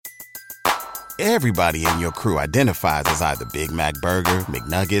Everybody in your crew identifies as either Big Mac Burger,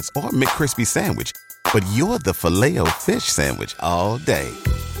 McNuggets, or McCrispy Sandwich. But you're the Filet-O-Fish Sandwich all day.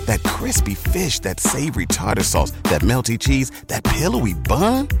 That crispy fish, that savory tartar sauce, that melty cheese, that pillowy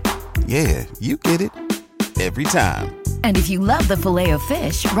bun. Yeah, you get it. Every time. And if you love the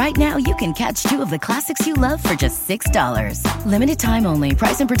Filet-O-Fish, right now you can catch two of the classics you love for just $6. Limited time only.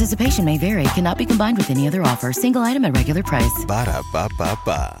 Price and participation may vary. Cannot be combined with any other offer. Single item at regular price.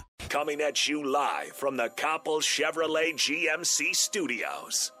 Ba-da-ba-ba-ba. Coming at you live from the Coppel Chevrolet GMC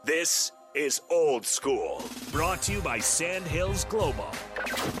studios. This is Old School. Brought to you by Sand Hills Global.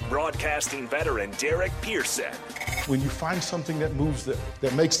 Broadcasting veteran Derek Pearson. When you find something that moves them,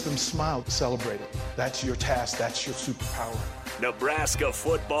 that makes them smile, celebrate it. That's your task. That's your superpower. Nebraska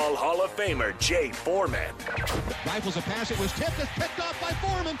Football Hall of Famer Jay Foreman. Rifles a pass. It was tipped. It's picked off by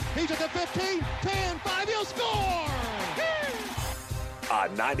Foreman. He's at the 15, 10, 5. He'll score! On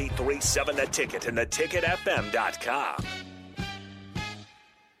 93.7 The Ticket and theticketfm.com.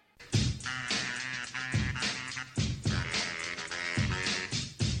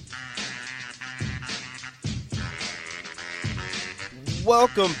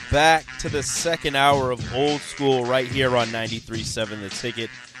 Welcome back to the second hour of Old School right here on 93.7 The Ticket,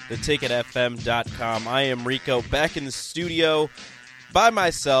 theticketfm.com. I am Rico, back in the studio by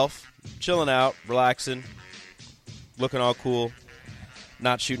myself, chilling out, relaxing, looking all cool,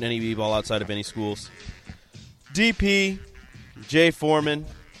 not shooting any b-ball outside of any schools. DP, Jay Foreman,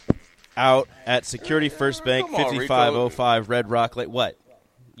 out at Security First Bank, 5505 Red Rock Lake. What?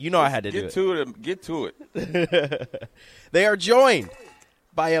 You know I had to do it. Get to it. They are joined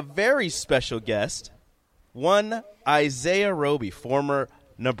by a very special guest, one Isaiah Roby, former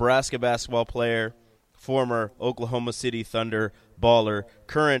Nebraska basketball player, former Oklahoma City Thunder baller,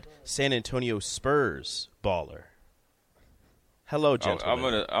 current San Antonio Spurs baller. Hello,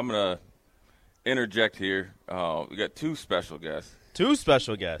 gentlemen. I'm gonna interject here. We got two special guests. Two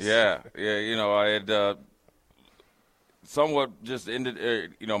special guests. Yeah. You know, I had somewhat just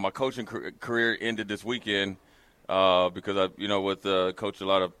ended. My coaching career ended this weekend because I, coached a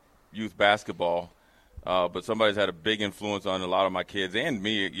lot of youth basketball. But somebody's had a big influence on a lot of my kids and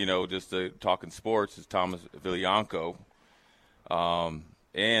me. Just talking sports is Thomas Viglianco,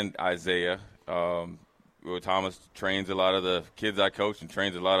 and Isaiah. Thomas trains a lot of the kids I coach and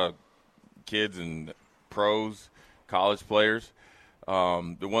trains a lot of kids and pros, college players.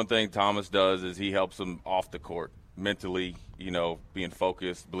 The one thing Thomas does is he helps them off the court, mentally, being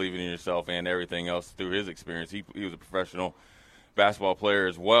focused, believing in yourself, and everything else through his experience. He was a professional basketball player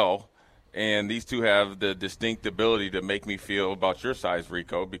as well. And these two have the distinct ability to make me feel about your size,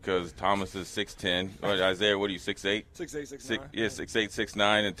 Rico, because Thomas is 6'10". Isaiah, what are you, 6'8"? 6'8", 6'9". Yeah, 6'8",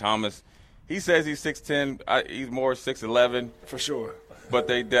 6'9". And Thomas, he says he's 6'10". He's more 6'11". For sure. But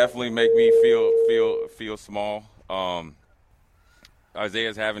they definitely make me feel small.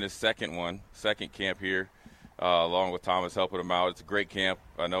 Isaiah's having his second camp here, along with Thomas helping him out. It's a great camp.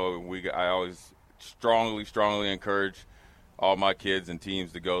 I know I always strongly encourage all my kids and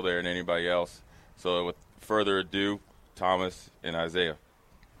teams to go there and anybody else. So with further ado, Thomas and Isaiah.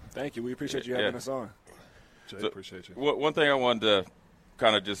 Thank you. We appreciate you having us on. Jay, appreciate you. One thing I wanted to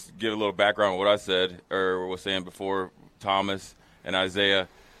kind of just give a little background on what I said or was saying before, Thomas and Isaiah.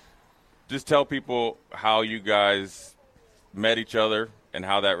 Just tell people how you guys met each other and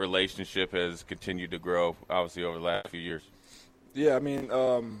how that relationship has continued to grow, obviously, over the last few years. Yeah, I mean,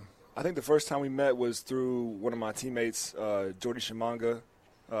 I think the first time we met was through one of my teammates, Jordy Shimanga.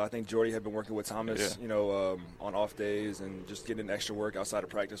 I think Jordy had been working with Thomas, on off days and just getting extra work outside of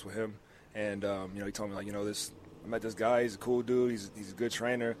practice with him. And, he told me, I met this guy. He's a cool dude. He's a good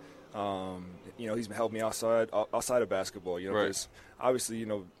trainer. He's been helping me outside of basketball, right. Because obviously,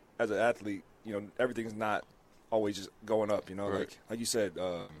 as an athlete, everything's not always just going up, right. like you said,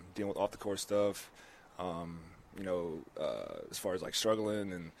 dealing with off-the-court stuff, as far as,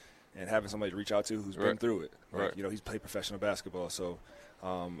 struggling and having somebody to reach out to who's been through it. Right. He's played professional basketball. So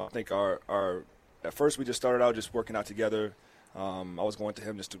I think our at first we just started out just working out together. I was going to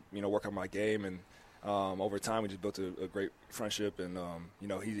him just to, work on my game. And over time we just built a great friendship. And,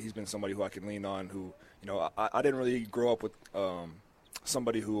 he's been somebody who I can lean on who, I didn't really grow up with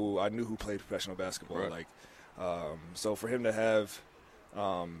somebody who I knew who played professional basketball. Right. So for him to have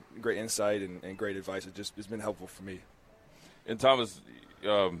great insight and great advice, it's been helpful for me. And Thomas,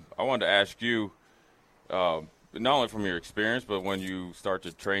 I wanted to ask you, not only from your experience, but when you start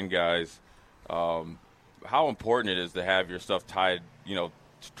to train guys, how important it is to have your stuff tied,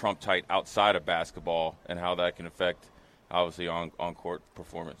 trump tight outside of basketball, and how that can affect, obviously, on court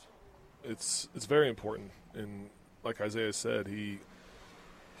performance. It's very important, and like Isaiah said,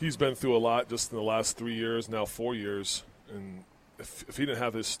 he's been through a lot just in the last 3 years, now 4 years. And if he didn't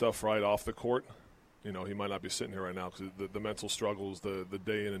have his stuff right off the court, he might not be sitting here right now because the mental struggles, the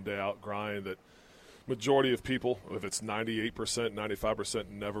day in and day out grind that majority of people, if it's 98%, 95%,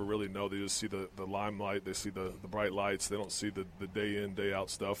 never really know. They just see the limelight. They see the bright lights. They don't see the day in, day out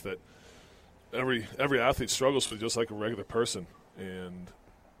stuff that every athlete struggles with, just like a regular person. And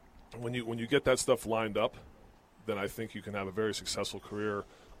when you get that stuff lined up, then I think you can have a very successful career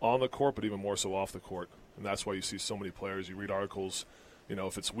on the court, but even more so off the court. And that's why you see so many players. You read articles,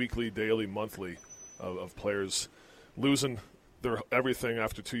 if it's weekly, daily, monthly, of players losing their everything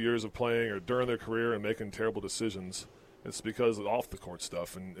after 2 years of playing or during their career and making terrible decisions. It's because of off the court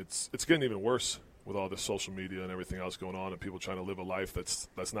stuff, and it's getting even worse with all the social media and everything else going on, and people trying to live a life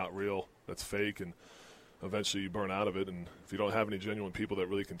that's not real, that's fake, and eventually you burn out of it. And if you don't have any genuine people that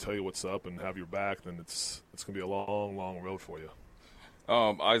really can tell you what's up and have your back, then it's going to be a long, long road for you.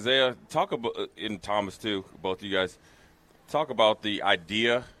 Isaiah, talk about, and Thomas too, both of you guys, talk about the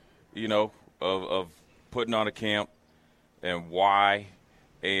idea, of putting on a camp and why,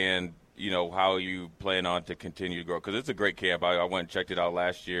 and how you plan on to continue to grow, because it's a great camp. I went and checked it out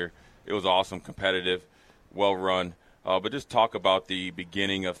last year. It was awesome, competitive, well run. But just talk about the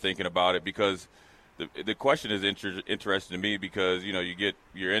beginning of thinking about it, because the question is interesting to me, because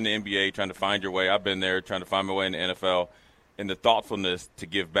you're in the NBA trying to find your way. I've been there trying to find my way in the NFL, and the thoughtfulness to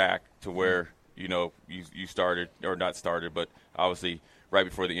give back to where you started, or not started, but obviously right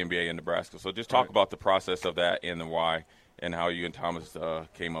before the NBA in Nebraska. So just talk about the process of that and the why, and how you and Thomas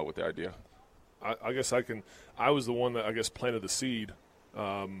came up with the idea. I guess I was the one that I guess planted the seed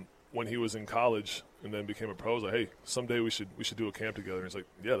when he was in college and then became a pro. I was like, hey, someday we should do a camp together. And he's like,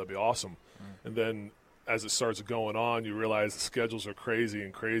 yeah, that'd be awesome. And then as it starts going on, you realize the schedules are crazy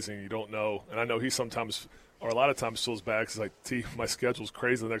and you don't know. And I know he sometimes, or a lot of times, feels bad because like, T, my schedule's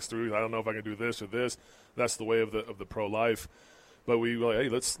crazy the next 3 weeks. I don't know if I can do this or this. That's the way of the pro life. But we were like, hey,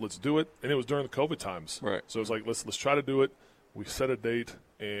 let's do it. And it was during the COVID times. Right. So it was like, let's try to do it. We set a date,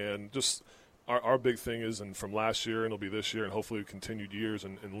 and just our big thing is, and from last year, and it'll be this year, and hopefully continued years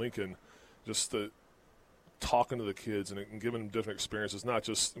in Lincoln, just talking to the kids and giving them different experiences. Not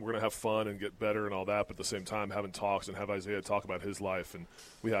just we're going to have fun and get better and all that, but at the same time having talks and have Isaiah talk about his life. And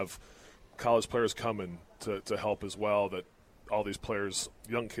we have college players coming to help as well, that all these players,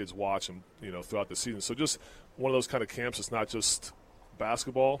 young kids, watch them, throughout the season. So just one of those kind of camps. It's not just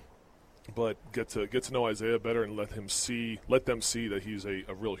basketball, but get to know Isaiah better and let them see that he's a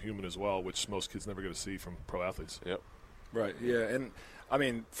real human as well, which most kids never get to see from pro athletes. Yep. Right. Yeah. And I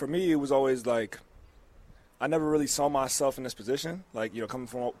mean, for me, it was always like, I never really saw myself in this position. Like, coming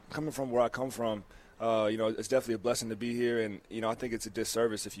from where I come from, it's definitely a blessing to be here. And, I think it's a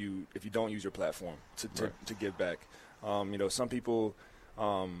disservice if you don't use your platform to give back. Some people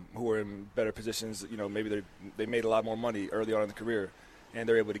who are in better positions, maybe they made a lot more money early on in the career, and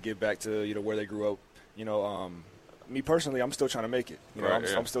they're able to give back to, where they grew up. Me personally, I'm still trying to make it.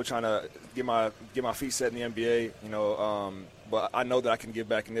 I'm still trying to get my feet set in the NBA, but I know that I can give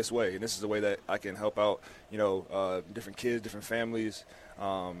back in this way, and this is the way that I can help out, different kids, different families.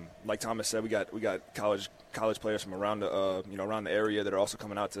 Like Thomas said, we got college players from around the around the area that are also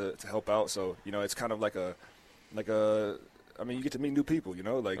coming out to help out. So it's kind of like a I mean, you get to meet new people,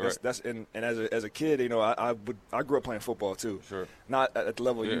 that's and as a kid, I grew up playing football too. Sure. Not at the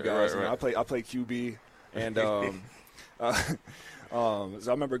level of you guys. Right. I play QB, and so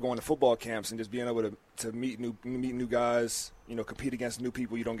I remember going to football camps and just being able to meet new guys, compete against new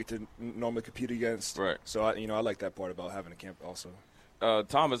people you don't get to normally compete against. Right. So I like that part about having a camp also.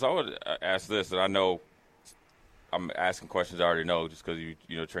 Thomas, I would ask this, and I know I'm asking questions I already know just because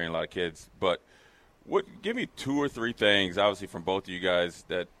you train a lot of kids, but give me 2 or 3 things, obviously from both of you guys,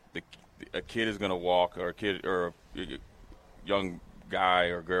 that a kid is going to walk, or a young guy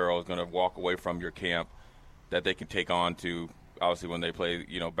or girl is going to walk away from your camp that they can take on to, obviously, when they play,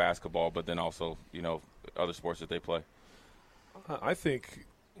 basketball, but then also, other sports that they play. I think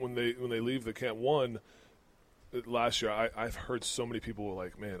when they leave the camp, last year I've heard so many people were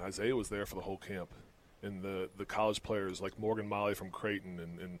like, man, Isaiah was there for the whole camp, and the college players like Morgan Molly from Creighton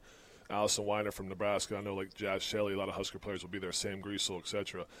and Allison Weiner from Nebraska. I know like Jazz Shelley, a lot of Husker players will be there, Sam Griesel,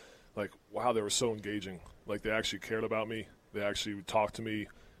 etc. Like, wow, they were so engaging. Like, they actually cared about me. They actually talked to me.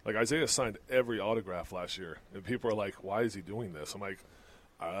 Like, Isaiah signed every autograph last year, and people are like, why is he doing this? I'm like,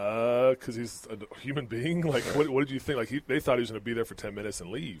 because he's a human being. Like, what did you think? Like, they thought he was going to be there for 10 minutes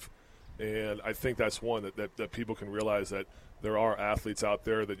and leave. And I think that's one that people can realize, that there are athletes out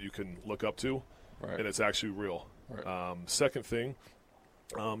there that you can look up to, right, and it's actually real. Right. Second thing,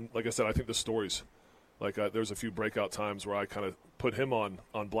 like I said, I think the stories. Like, there's a few breakout times where I kind of put him on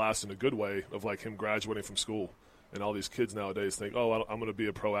blast in a good way of like him graduating from school. And all these kids nowadays think, oh, I'm going to be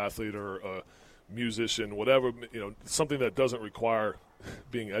a pro athlete or a musician, whatever, something that doesn't require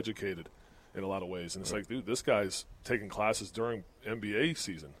being educated in a lot of ways. And it's like, dude, this guy's taking classes during NBA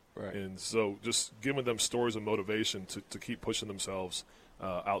season. Right. And so just giving them stories of motivation to keep pushing themselves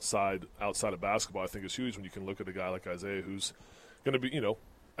outside of basketball, I think is huge when you can look at a guy like Isaiah who's going to be,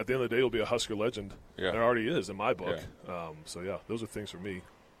 at the end of the day, he'll be a Husker legend. Yeah. There already is in my book. Yeah. So, those are things for me.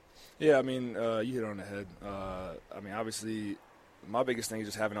 Yeah, I mean, you hit it on the head. I mean, obviously, my biggest thing is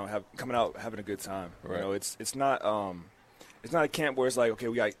just coming out, having a good time. Right. It's not a camp where it's like, okay,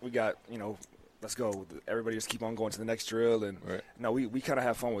 we got let's go. Everybody just keep on going to the next drill, and no, we kind of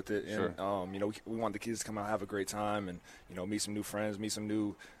have fun with it. And Sure. we want the kids to come out, have a great time, and meet some new friends, meet some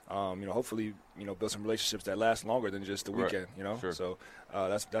new, hopefully build some relationships that last longer than just the weekend. Sure. So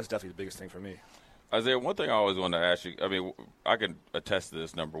that's definitely the biggest thing for me. Isaiah, one thing I always wanted to ask you, I mean, I can attest to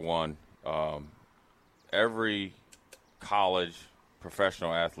this, number one. Every college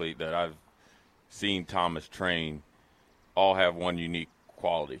professional athlete that I've seen Thomas train all have one unique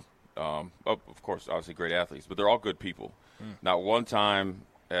quality. Of course, obviously great athletes, but they're all good people. Not one time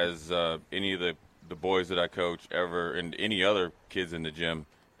has any of the boys that I coach ever, and any other kids in the gym,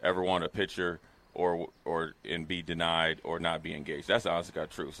 ever want a picture or be denied or not be engaged. That's honestly got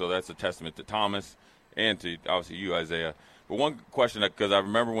true. So that's a testament to Thomas and to obviously you, Isaiah. But one question, because I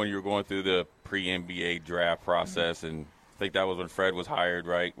remember when you were going through the pre-NBA draft process, and I think that was when Fred was hired,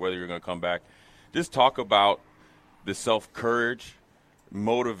 right, whether you're going to come back. Just talk about the self-courage,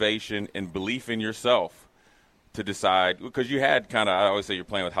 motivation, and belief in yourself to decide, because you had kind of, I always say you're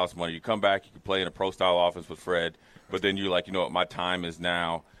playing with house money. You come back, you can play in a pro-style offense with Fred, but then you're like, you know what, my time is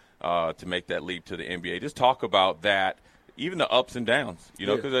now to make that leap to the NBA. Just talk about that, even the ups and downs,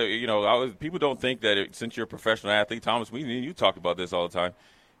 because, people don't think that since you're a professional athlete, Thomas, you talk about this all the time,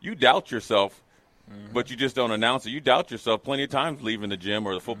 you doubt yourself, but you just don't announce it. You doubt yourself plenty of times leaving the gym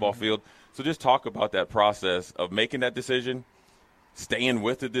or the football field. So just talk about that process of making that decision, staying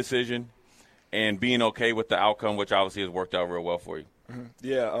with the decision, and being okay with the outcome, which obviously has worked out real well for you.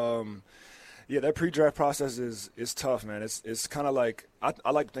 Yeah, that pre-draft process is tough, man. It's kind of like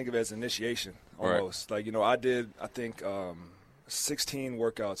I like to think of it as initiation almost. Right. Like I did 16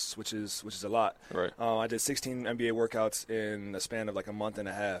 workouts, which is a lot. Right. I did 16 NBA workouts in a span of like a month and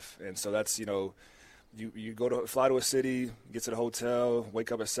a half, and so that's you fly to a city, get to the hotel,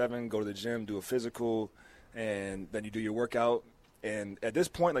 wake up at 7, go to the gym, do a physical, and then you do your workout. And at this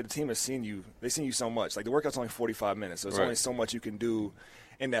point, like, the team has seen you. They've seen you so much. Like, the workout's only 45 minutes, so there's only so much you can do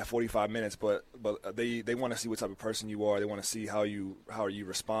in that 45 minutes. But they want to see what type of person you are. They want to see how you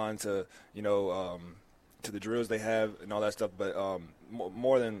respond to to the drills they have and all that stuff. But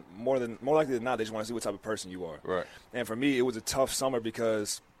more likely than not, they just want to see what type of person you are. Right. And for me, it was a tough summer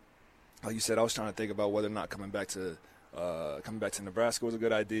because, like you said, I was trying to think about whether or not coming back to Nebraska was a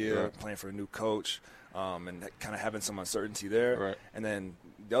good idea. Right. Playing for a new coach. And kind of having some uncertainty there. Right. And then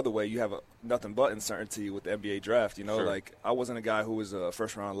the other way, you have nothing but uncertainty with the NBA draft. Sure. Like, I wasn't a guy who was a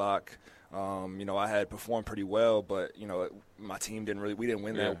first-round lock. I had performed pretty well, but, my team we didn't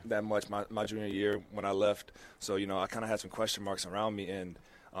win that much my junior year when I left. So, I kind of had some question marks around me, and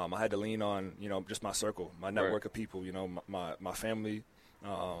I had to lean on, just my circle, my network of people, my family,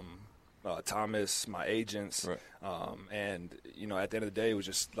 Thomas, my agents. Right. And, at the end of the day, it was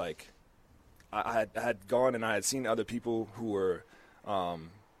just like – I had gone and I had seen other people who were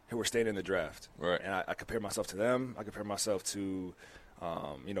staying in the draft. Right. And I compared myself to them. I compared myself to,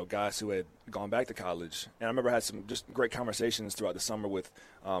 guys who had gone back to college. And I remember I had some just great conversations throughout the summer with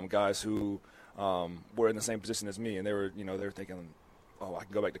guys who were in the same position as me. And they were thinking, oh, I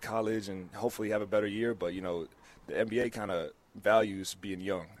can go back to college and hopefully have a better year. But, the NBA kind of values being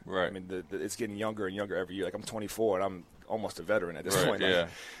young. Right. I mean, it's getting younger and younger every year. Like, I'm 24 and I'm almost a veteran at this point. Yeah.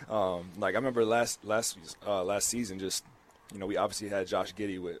 Like I remember last season, just we obviously had Josh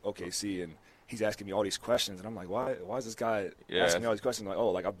Giddey with OKC, and he's asking me all these questions, and I'm like, why is this guy asking me all these questions?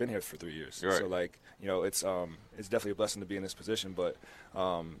 Like, I've been here for 3 years, right. So it's definitely a blessing to be in this position. But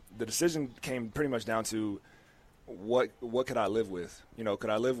the decision came pretty much down to what could I live with? Could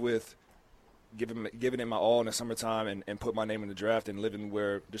I live with giving it my all in the summertime and put my name in the draft and living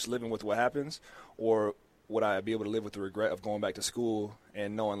with what happens, or would I be able to live with the regret of going back to school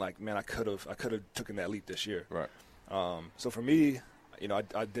and knowing, like, man, I could have taken that leap this year. Right. So for me, I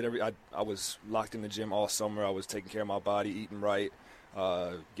was locked in the gym all summer. I was taking care of my body, eating right,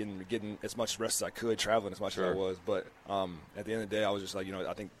 getting as much rest as I could, traveling as much as I was. But at the end of the day, I was just like,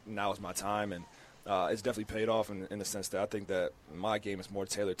 I think now is my time, and it's definitely paid off in the sense that I think that my game is more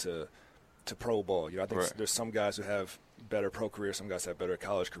tailored to pro ball. I think there's some guys who have better pro careers. Some guys have better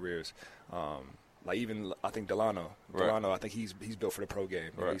college careers. Like even I think Delano, I think he's built for the pro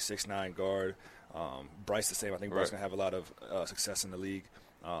game. Right. He's 6'9" guard. Bryce the same. I think Bryce gonna have a lot of success in the league,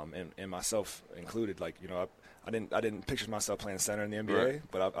 and myself included. Like I didn't picture myself playing center in the NBA, right.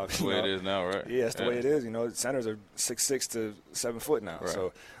 but that's the way it is now, right? Yeah, that's the way it is. Centers are 6'6" to 7 foot now. Right.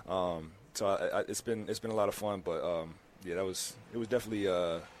 So it's been a lot of fun. But it was definitely.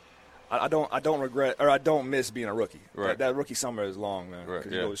 I don't regret or I don't miss being a rookie. Right. That rookie summer is long, man. Right.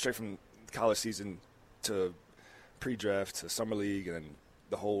 Because you go straight from college season to pre-draft to summer league and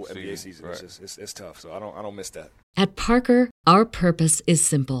the whole NBA season. Right. It's tough. So I don't miss that. At Parker, our purpose is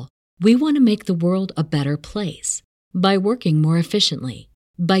simple. We want to make the world a better place by working more efficiently,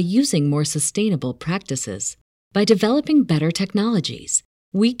 by using more sustainable practices, by developing better technologies.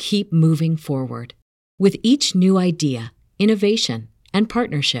 We keep moving forward. With each new idea, innovation, and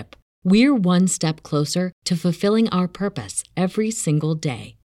partnership, we're one step closer to fulfilling our purpose every single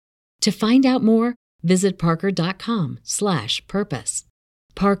day. To find out more, visit parker.com/purpose.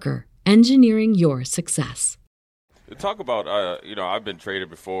 Parker, engineering your success. Talk about, I've been traded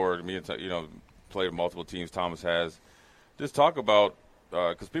before. Me and played multiple teams. Thomas has. Just talk about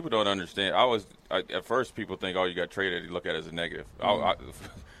because people don't understand. At first people think, oh, you got traded. You look at it as a negative. Mm-hmm.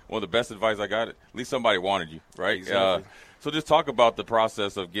 One of the best advice I got, at least somebody wanted you, right? Exactly. So just talk about the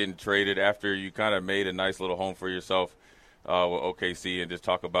process of getting traded after you kind of made a nice little home for yourself with OKC, and just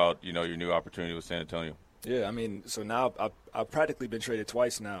talk about your new opportunity with San Antonio. Yeah, I mean, so now I've practically been traded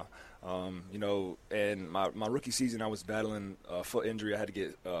twice now. And my rookie season I was battling a foot injury. I had to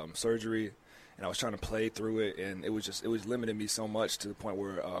get surgery, and I was trying to play through it, and it was limiting me so much to the point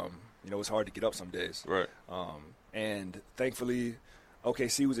where it was hard to get up some days. Right. And thankfully,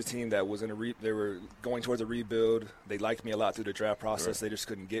 OKC was a team that was they were going towards a rebuild. They liked me a lot through the draft process. Right. They just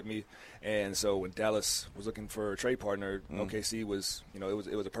couldn't get me, and so when Dallas was looking for a trade partner, OKC was it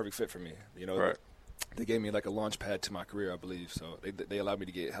was a perfect fit for me. Right. They gave me like a launch pad to my career, I believe. So they allowed me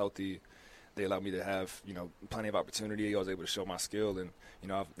to get healthy. They allowed me to have plenty of opportunity. I was able to show my skill, and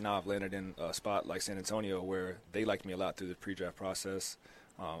I've landed in a spot like San Antonio where they liked me a lot through the pre-draft process.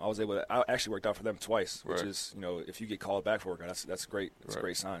 I actually worked out for them twice, which is if you get called back for work, that's great. It's a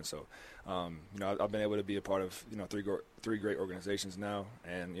great sign. So I've been able to be a part of three great organizations now,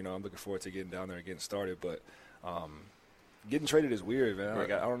 and I'm looking forward to getting down there and getting started. But getting traded is weird, man.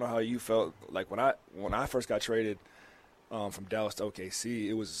 Like I don't know how you felt. Like when I first got traded from Dallas to OKC,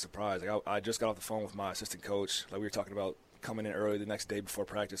 it was a surprise. Like I just got off the phone with my assistant coach. Like we were talking about coming in early the next day before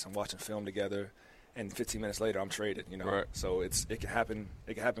practice and watching film together. And 15 minutes later, I'm traded. Right. So it can happen.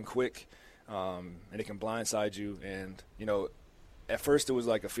 It can happen quick, and it can blindside you. And at first it was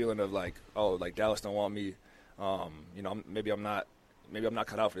like a feeling of like, oh, like Dallas don't want me. Maybe I'm not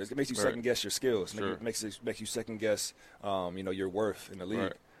cut out for this. It makes you second guess your skills. Sure. It makes you second guess, your worth in the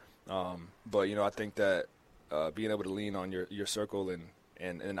league. Right. But I think that being able to lean on your circle and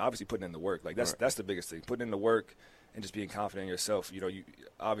obviously putting in the work, like that's the biggest thing. Putting in the work and just being confident in yourself. You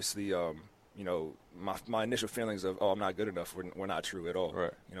obviously. My initial feelings of I'm not good enough were not true at all.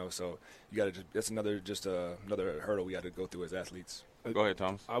 Right. So you got to that's another hurdle we got to go through as athletes. Go ahead,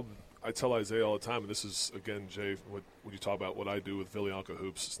 Thomas. I tell Isaiah all the time, and this is again, Jay, when you talk about what I do with Viglianco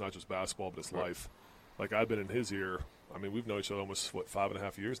hoops, it's not just basketball, but it's life. Like I've been in his ear. I mean, we've known each other almost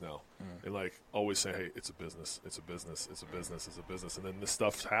 5.5 years now, and like always say, hey, it's a business, it's a business, it's a business, it's a business, and then this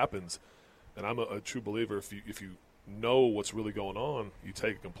stuff happens, and I'm a true believer. If you know what's really going on, you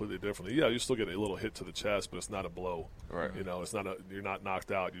take it completely differently. Yeah, you still get a little hit to the chest, but it's not a blow. Right. It's not you're not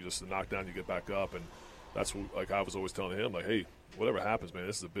knocked out. You're just knocked down. You get back up, and that's what, like I was always telling him, like, hey, whatever happens, man,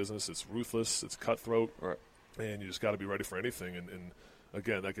 this is a business. It's ruthless. It's cutthroat. Right. And you just got to be ready for anything. And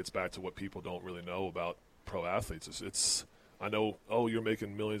again, that gets back to what people don't really know about pro athletes. It's I know, oh, you're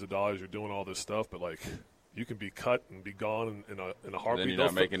making millions of dollars. You're doing all this stuff, but like. You can be cut and be gone in a heartbeat. Then you're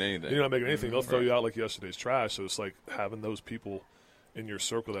not making anything. You're not making anything. They'll throw you out like yesterday's trash. So it's like having those people in your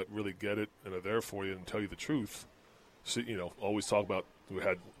circle that really get it and are there for you and tell you the truth. So, always talk about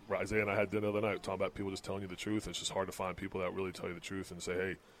Isaiah and I had dinner the other night talking about people just telling you the truth. It's just hard to find people that really tell you the truth and say,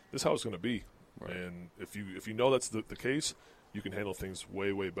 hey, this is how it's going to be. Right. And if you know that's the case, you can handle things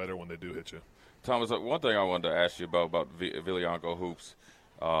way, way better when they do hit you. Thomas, one thing I wanted to ask you about Viglianco hoops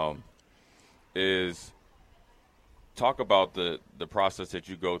is – talk about the process that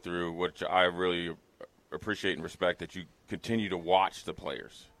you go through, which I really appreciate and respect, that you continue to watch the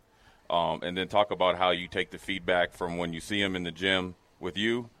players. And then talk about how you take the feedback from when you see them in the gym with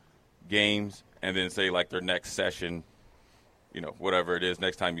you, games, and then say like their next session, whatever it is,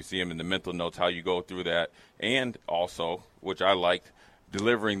 next time you see them in the mental notes, how you go through that. And also, which I liked,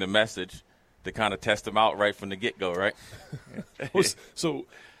 delivering the message to kind of test them out right from the get-go, right? So,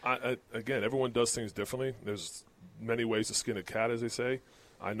 again, everyone does things differently. There's many ways to skin a cat, as they say.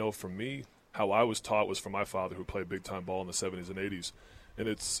 I know for me, how I was taught was from my father, who played big-time ball in the 70s and 80s. And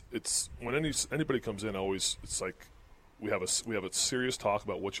it's when anybody comes in, it's like we have a serious talk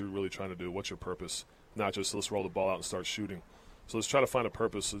about what you're really trying to do, what's your purpose, not just let's roll the ball out and start shooting. So let's try to find a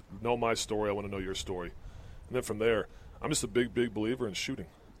purpose. Know my story. I want to know your story. And then from there, I'm just a big, big believer in shooting.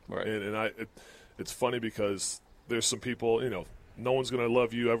 Right. And it's funny because there's some people, no one's going to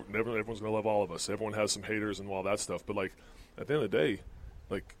love you. Everyone's going to love all of us. Everyone has some haters and all that stuff. But, like, at the end of the day,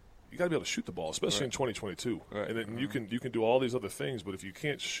 like, you got to be able to shoot the ball, especially in 2022. Right. And then you can do all these other things, but if you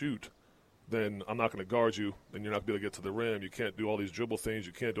can't shoot, then I'm not going to guard you. Then you're not going to be able to get to the rim. You can't do all these dribble things.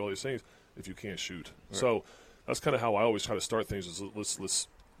 You can't do all these things if you can't shoot. Right. So that's kind of how I always try to start things is let's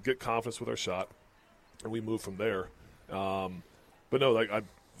get confidence with our shot, and we move from there. But no, like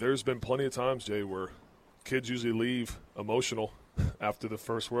there's been plenty of times, Jay, where kids usually leave emotional after the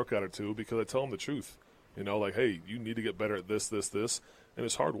first workout or two because I tell them the truth. Like, hey, you need to get better at this, and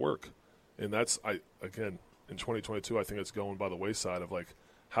it's hard work. And that's again in 2022, I think it's going by the wayside of like,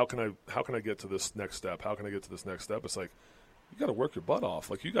 how can I get to this next step? How can I get to this next step? It's like you got to work your butt off.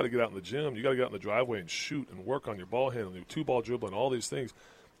 Like you got to get out in the gym, you got to get out in the driveway and shoot and work on your ball handling, 2-ball dribbling, all these things.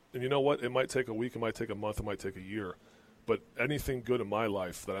 And you know what? It might take a week, it might take a month, it might take a year. But anything good in my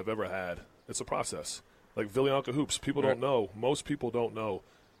life that I've ever had, it's a process. Like Viglianco hoops, people don't know. Most people don't know.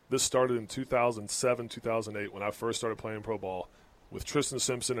 This started in 2007, 2008 when I first started playing pro ball with Tristan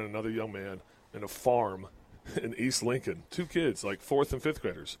Simpson and another young man in a farm in East Lincoln. 2 kids, like 4th and 5th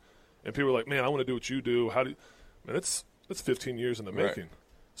graders. And people were like, man, I want to do what you do. How do you? Man, that's 15 years in the making.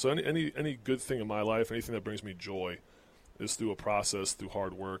 So any good thing in my life, anything that brings me joy is through a process, through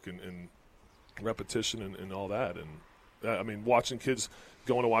hard work and repetition and all that. And watching kids,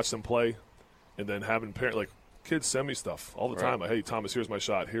 going to watch them play, and then having parents, like kids send me stuff all the time. Like, hey, Thomas, here's my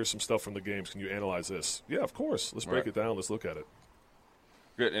shot. Here's some stuff from the games. Can you analyze this? Yeah, of course. Let's break it down. Let's look at it.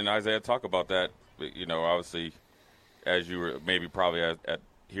 Good. And Isaiah, talk about that. Obviously, as you were probably at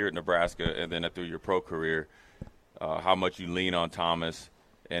here at Nebraska and then through your pro career, how much you lean on Thomas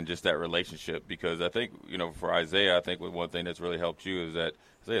and just that relationship. Because I think, for Isaiah, I think one thing that's really helped you is that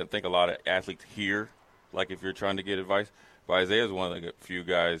I think a lot of athletes hear, like if you're trying to get advice. But Isaiah is one of the few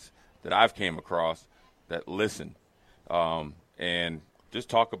guys that I've came across that listen. And just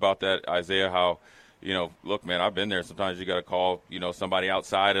talk about that, Isaiah, how, look, man, I've been there. Sometimes you got to call, somebody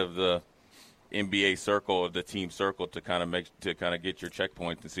outside of the NBA circle or the team circle to kind of get your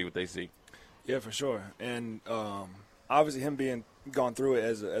checkpoint and see what they see. Yeah, for sure. And obviously him being gone through it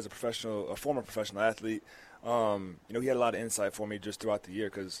as a former professional athlete, he had a lot of insight for me just throughout the year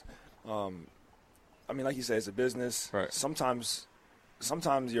because, like you said, it's a business. Right. Sometimes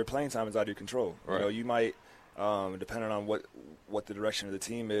your playing time is out of your control. Right. You might, depending on what the direction of the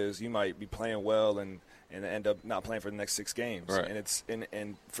team is, you might be playing well and end up not playing for the next 6 games. Right. And it's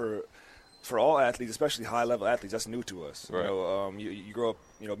and for all athletes, especially high-level athletes, that's new to us. Right. You grow up,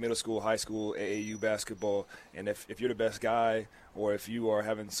 middle school, high school, AAU basketball, and if you're the best guy or if you are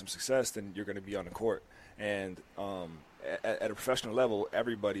having some success, then you're going to be on the court. And at a professional level,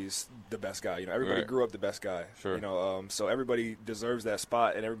 everybody's the best guy. Everybody grew up the best guy. Sure. So everybody deserves that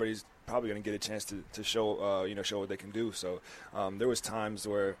spot, and everybody's probably going to get a chance to show, show what they can do. So there was times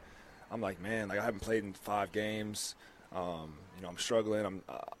where I'm like, man, like I haven't played in 5 games. I'm struggling.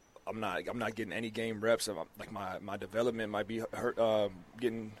 I'm not getting any game reps. Like my development might be hurt,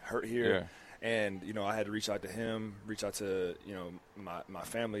 getting hurt here. Yeah. And, I had to reach out to him, reach out to, my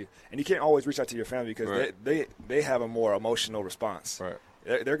family. And you can't always reach out to your family because they have a more emotional response. Right.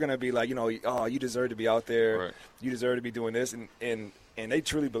 They're going to be like, oh, you deserve to be out there. Right. You deserve to be doing this. And they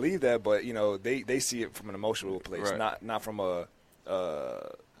truly believe that, but, they see it from an emotional place, not from a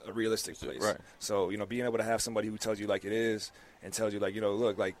realistic place. Right. So, being able to have somebody who tells you like it is and tells you like,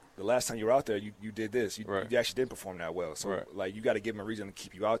 look, like the last time you were out there, you did this. You actually didn't perform that well. So, like, you got to give them a reason to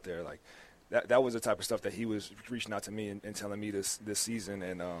keep you out there. Like, that was the type of stuff that he was reaching out to me and telling me this season.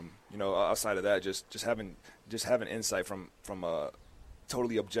 And, outside of that, just having insight from a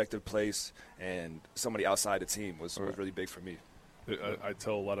totally objective place and somebody outside the team was really big for me. I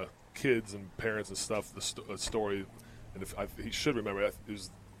tell a lot of kids and parents and stuff the story, and he should remember it was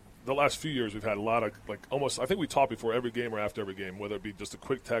the last few years we've had a lot of almost I think we talk before every game or after every game, whether it be just a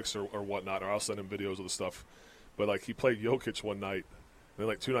quick text or whatnot, or I'll send him videos of the stuff. But he played Jokic one night, and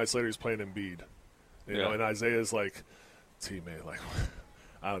then 2 nights later he's playing Embiid. You know, and Isaiah's like, teammate,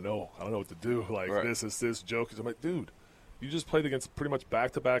 I don't know what to do. This is this Jokic. I'm like, dude, you just played against pretty much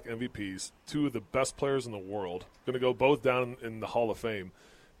back-to-back MVPs, 2 of the best players in the world, going to go both down in the Hall of Fame,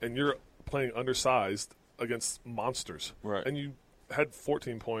 and you're playing undersized against monsters. Right. And you had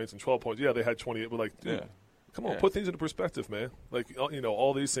 14 points and 12 points. Yeah, they had 28, but like, dude, come on, put things into perspective, man. Like, you know,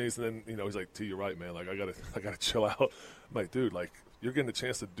 all these things, and then, you know, he's like, T, you're right, man. Like, I gotta chill out. I'm like, dude, like, you're getting a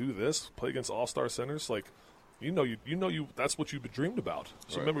chance to do this, play against all-star centers, like, you know, that's what you've dreamed about.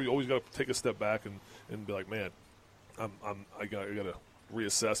 So remember, you always got to take a step back and be like, man, I gotta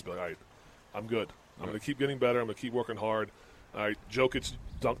reassess. Be like, all right, I'm good. I'm gonna keep getting better. I'm gonna keep working hard. All right, Jokic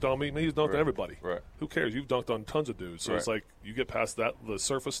dunked on me. Man, he's dunked on everybody. Right. Who cares? You've dunked on tons of dudes. So it's like you get past that, the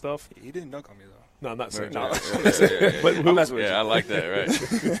surface stuff. He didn't dunk on me, though. No, I'm not saying No. that. I like that,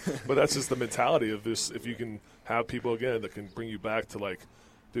 right? But that's just the mentality of this. If you can have people, again, that can bring you back to, like,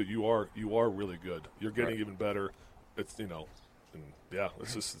 dude, you are really good. You're getting even better. It's, you know, and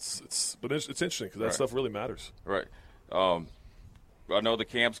it's just but it's interesting because that stuff really matters. Right. I know the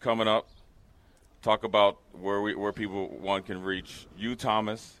camp's coming up. Talk about where people can reach you,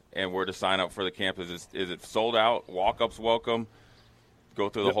 Thomas, and where to sign up for the camp. Is it sold out? Walk-ups welcome? Go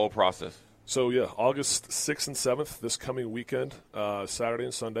through the whole process. So, August 6th and 7th, this coming weekend, Saturday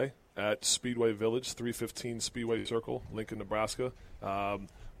and Sunday at Speedway Village, 315 Speedway Circle, Lincoln, Nebraska.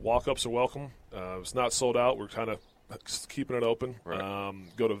 Walk-ups are welcome. It's not sold out. We're kind of keeping it open. Right.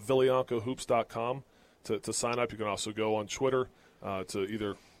 Go to vigliancohoops.com to sign up. You can also go on Twitter to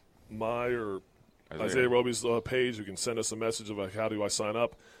either my or Isaiah Roby's page. You can send us a message of, like, how do I sign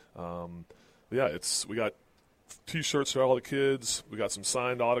up? We got T-shirts for all the kids. We got some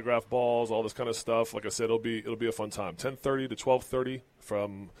signed autograph balls, all this kind of stuff. Like I said, it'll be a fun time. 10:30 to 12:30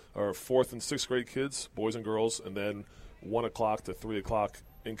 from our 4th and 6th grade kids, boys and girls, and then 1 o'clock to 3 o'clock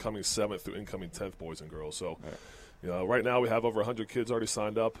incoming 7th through incoming 10th boys and girls. So, right now we have over 100 kids already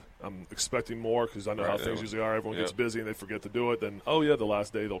signed up. I'm expecting more because I know how things usually are. Everyone gets busy and they forget to do it. Then, the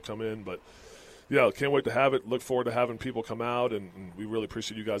last day they'll come in. But, can't wait to have it. Look forward to having people come out, and we really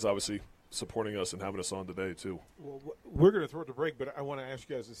appreciate you guys, obviously, supporting us and having us on today, too. Well, we're going to throw it to break, but I want to ask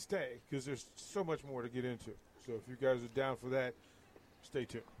you guys to stay because there's so much more to get into. So if you guys are down for that, stay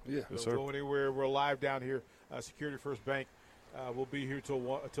tuned. Yeah, Don't go anywhere. We're live down here. Security First Bank. We'll be here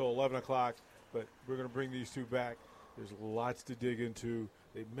till 11 o'clock, but we're going to bring these two back. There's lots to dig into.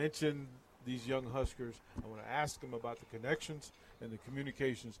 They mentioned these young Huskers. I want to ask them about the connections and the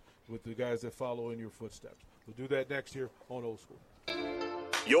communications with the guys that follow in your footsteps. We'll do that next here on Old School.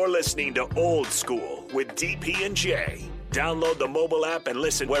 You're listening to Old School with DP and J. Download the mobile app and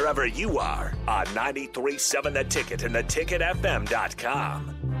listen wherever you are on 93.7 The Ticket and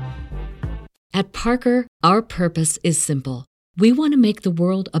theticketfm.com. At Parker, our purpose is simple. We want to make the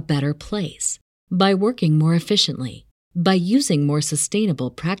world a better place by working more efficiently, by using more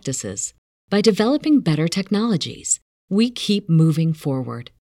sustainable practices, by developing better technologies. We keep moving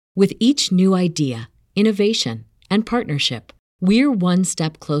forward. With each new idea, innovation, and partnership, we're one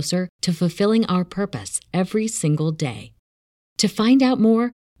step closer to fulfilling our purpose every single day. To find out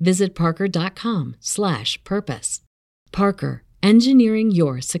more, visit parker.com/purpose. Parker, engineering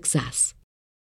your success.